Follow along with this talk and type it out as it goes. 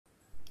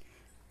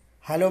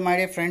Hello, my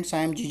dear friends.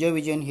 I am Jijo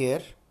Vijayan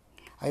here.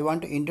 I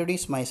want to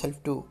introduce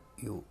myself to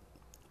you.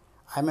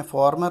 I am a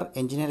former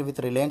engineer with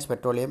Reliance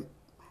Petroleum,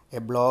 a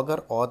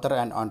blogger, author,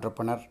 and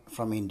entrepreneur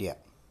from India.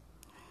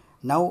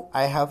 Now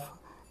I have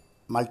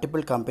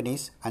multiple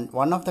companies, and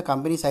one of the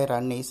companies I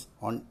run is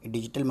on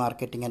digital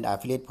marketing and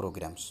affiliate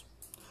programs.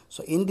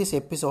 So, in this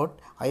episode,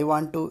 I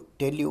want to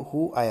tell you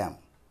who I am.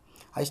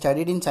 I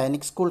studied in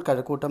Sainik School,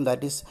 Karakutam,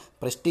 that is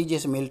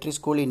prestigious military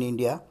school in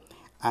India,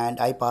 and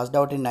I passed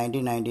out in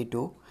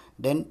 1992.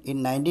 Then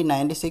in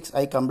 1996,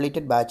 I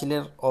completed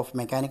Bachelor of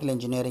Mechanical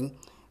Engineering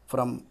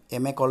from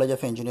MA College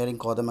of Engineering,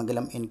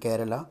 Kodamangalam in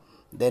Kerala.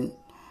 Then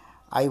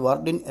I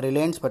worked in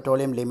Reliance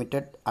Petroleum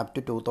Limited up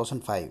to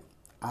 2005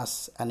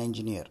 as an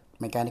engineer,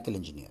 mechanical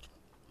engineer.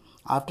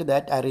 After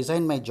that, I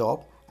resigned my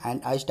job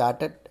and I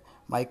started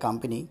my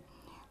company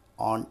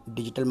on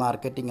digital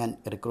marketing and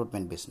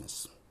recruitment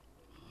business.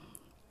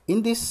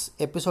 In this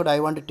episode, I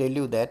want to tell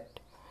you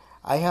that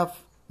I have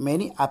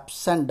many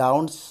ups and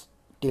downs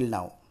till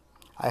now.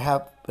 I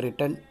have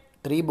written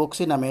 3 books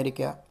in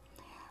America,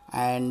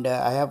 and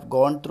I have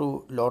gone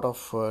through a lot of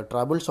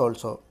troubles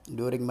also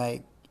during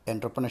my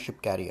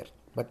entrepreneurship career.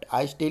 But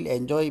I still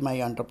enjoy my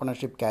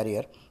entrepreneurship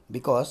career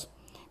because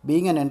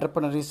being an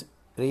entrepreneur is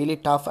really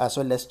tough as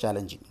well as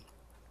challenging.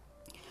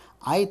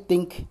 I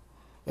think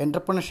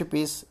entrepreneurship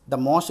is the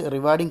most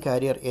rewarding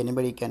career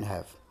anybody can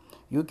have.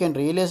 You can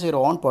realize your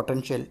own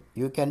potential,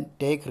 you can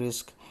take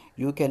risk,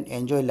 you can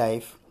enjoy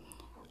life.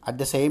 At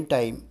the same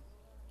time,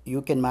 you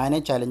can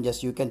manage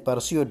challenges, you can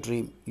pursue your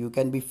dream, you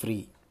can be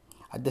free.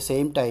 At the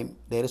same time,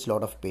 there is a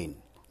lot of pain.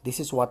 This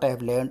is what I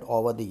have learned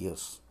over the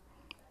years.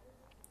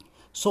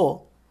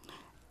 So,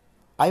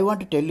 I want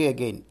to tell you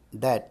again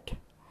that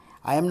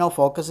I am now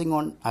focusing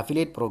on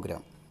affiliate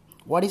program.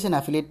 What is an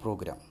affiliate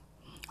program?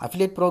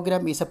 Affiliate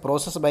program is a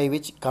process by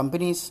which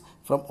companies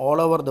from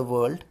all over the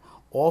world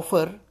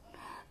offer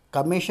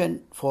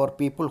commission for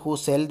people who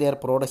sell their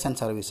products and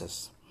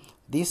services.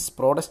 These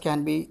products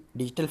can be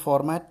digital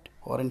format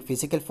or in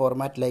physical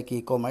format like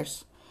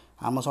e-commerce.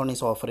 Amazon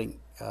is offering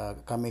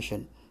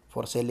commission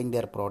for selling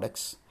their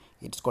products.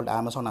 It's called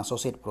Amazon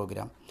Associate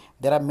Program.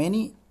 There are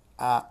many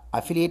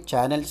affiliate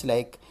channels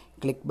like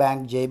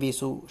ClickBank,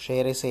 JVSU,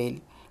 Share a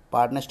Sale,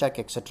 PartnerStack,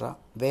 etc.,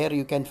 where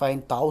you can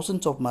find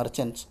thousands of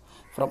merchants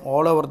from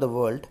all over the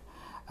world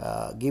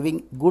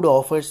giving good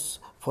offers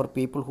for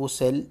people who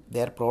sell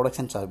their products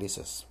and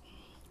services.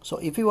 So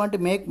if you want to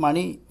make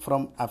money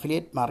from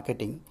affiliate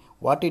marketing,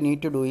 what you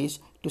need to do is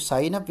to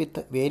sign up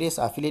with various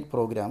affiliate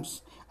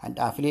programs and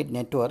affiliate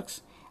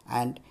networks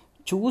and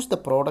choose the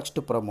products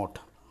to promote.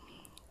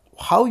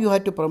 How you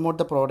have to promote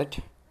the product?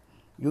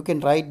 You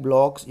can write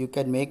blogs, you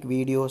can make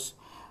videos,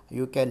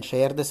 you can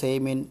share the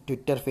same in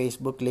Twitter,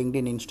 Facebook,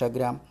 LinkedIn,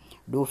 Instagram,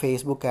 do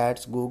Facebook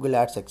ads, Google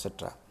ads,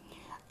 etc.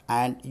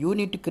 And you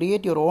need to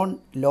create your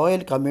own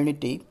loyal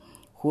community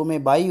who may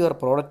buy your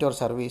product or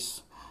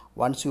service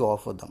once you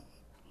offer them.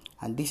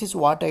 And this is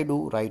what I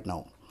do right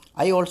now.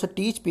 I also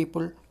teach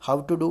people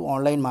how to do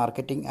online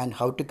marketing and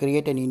how to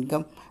create an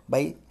income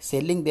by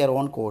selling their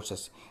own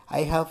courses.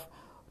 I have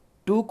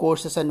 2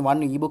 courses and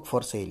 1 ebook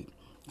for sale.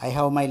 I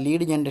have my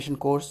lead generation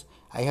course,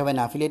 I have an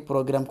affiliate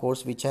program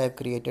course which I have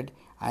created,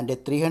 and a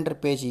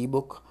 300-page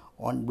ebook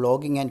on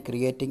blogging and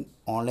creating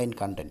online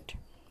content.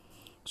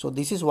 So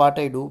this is what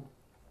I do,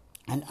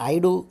 and I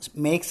do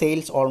make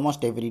sales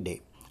almost every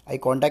day. I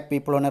contact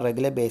people on a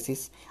regular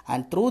basis,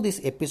 and through this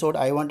episode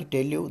I want to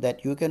tell you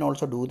that you can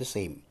also do the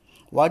same.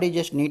 What you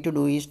just need to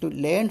do is to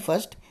learn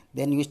first,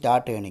 then you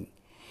start earning.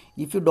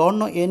 If you don't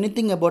know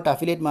anything about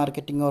affiliate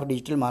marketing or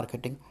digital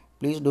marketing,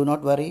 please do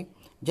not worry.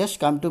 Just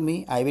come to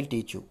me, I will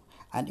teach you.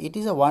 And it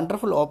is a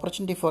wonderful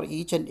opportunity for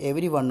each and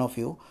every one of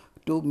you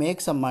to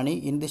make some money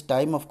in this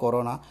time of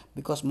corona,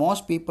 because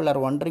most people are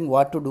wondering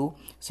what to do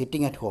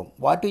sitting at home.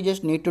 What you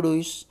just need to do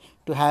is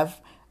to have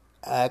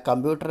a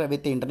computer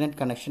with the internet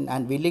connection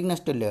and willingness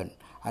to learn.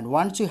 And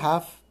once you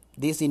have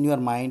this in your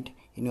mind,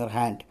 in your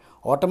hand,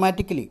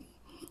 automatically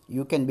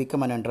you can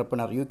become an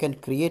entrepreneur. You can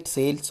create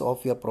sales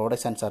of your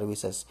products and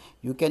services.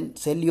 You can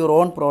sell your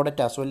own product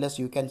as well as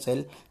you can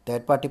sell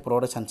third-party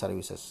products and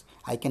services.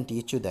 I can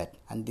teach you that,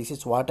 and this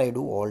is what I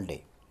do all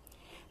day.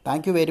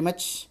 Thank you very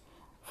much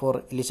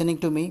for listening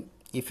to me.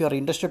 If you are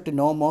interested to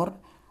know more,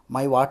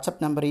 my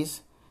WhatsApp number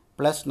is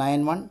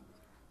 +91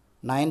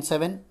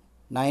 97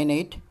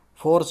 98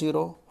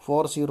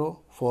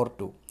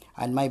 404042,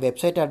 and my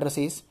website address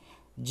is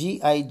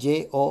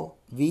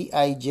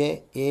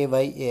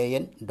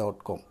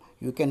gijovijayan.com.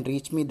 You can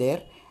reach me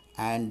there,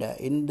 and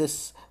in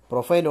this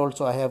profile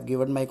also I have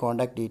given my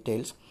contact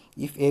details.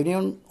 If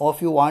anyone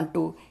of you want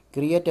to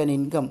create an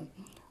income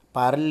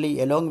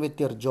parallelly along with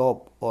your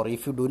job, or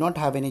if you do not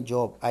have any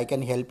job, I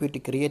can help you to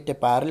create a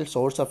parallel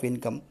source of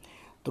income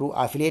through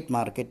affiliate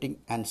marketing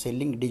and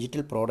selling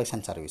digital products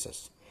and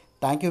services.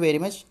 Thank you very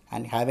much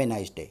and have a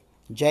nice day.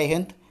 Jai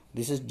Hind.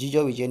 This is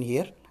Jijo Vijayan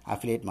here,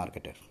 affiliate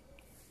marketer.